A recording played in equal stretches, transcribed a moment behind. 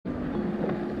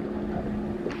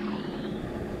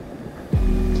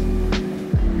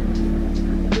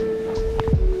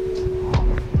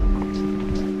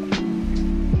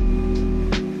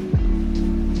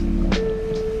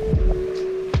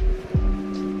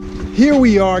Here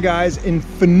we are, guys, in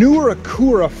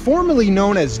Whenuakura, formerly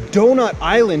known as Donut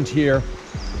Island here,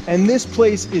 and this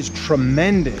place is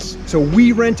tremendous. So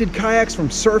we rented kayaks from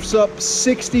Surfsup,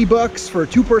 60 bucks for a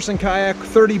two-person kayak,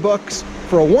 30 bucks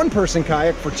for a one-person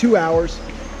kayak for 2 hours.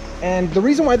 And the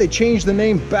reason why they changed the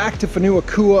name back to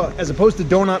Whenuakura as opposed to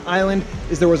Donut Island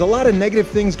is there was a lot of negative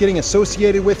things getting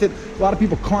associated with it. A lot of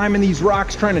people climbing these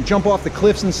rocks, trying to jump off the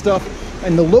cliffs and stuff.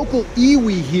 And the local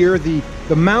iwi here, the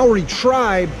Maori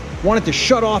tribe, wanted to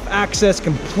shut off access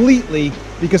completely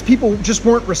because people just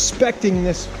weren't respecting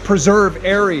this preserve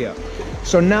area.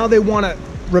 So now they want to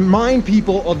remind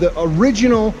people of the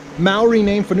original Maori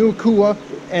name, Whenuakura,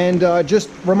 and just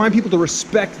remind people to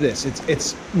respect this.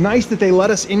 It's nice that they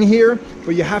let us in here,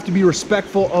 but you have to be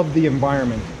respectful of the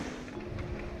environment.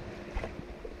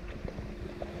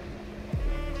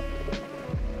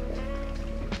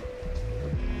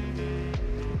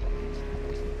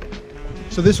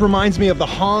 So this reminds me of the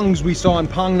hongs we saw in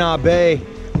Phang Nga Bay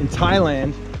in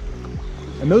Thailand.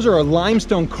 And those are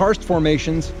limestone karst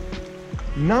formations.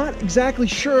 Not exactly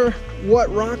sure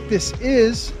what rock this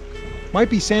is. Might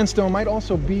be sandstone, might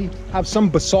also have some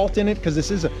basalt in it because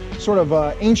this is a sort of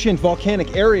ancient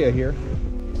volcanic area here.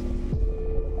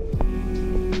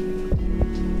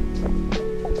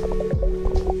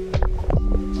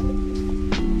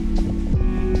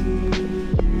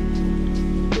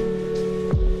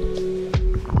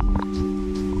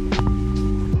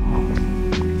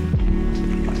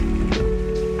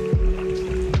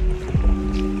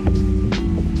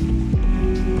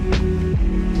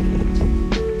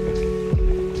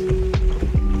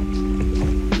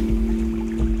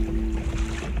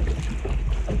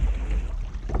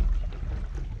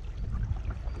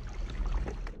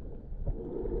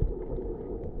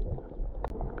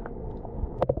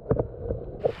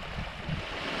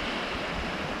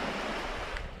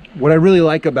 What I really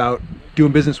like about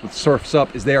doing business with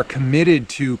Surfsup is they are committed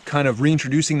to kind of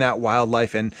reintroducing that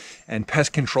wildlife and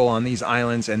pest control on these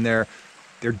islands, and they're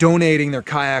donating their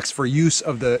kayaks for use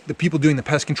of the people doing the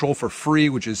pest control for free,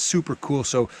 which is super cool.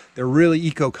 So they're really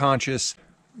eco-conscious.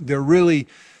 They're really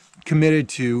committed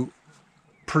to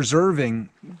preserving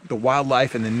the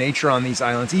wildlife and the nature on these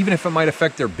islands, even if it might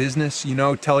affect their business, you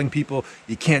know, telling people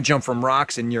you can't jump from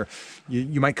rocks and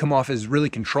you might come off as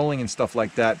really controlling and stuff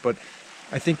like that. But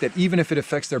I think that even if it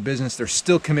affects their business, they're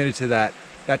still committed to that.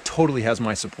 That totally has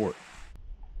my support.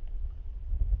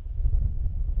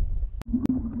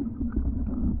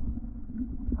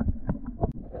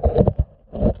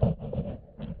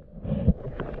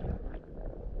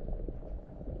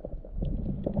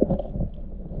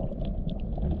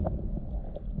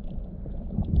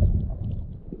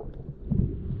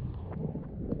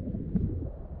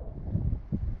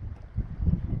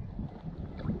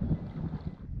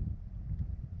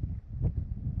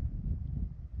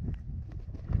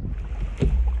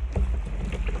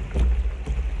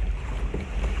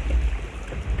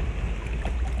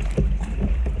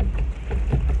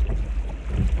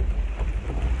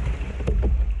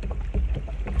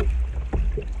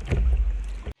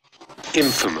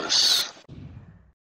 Infamous.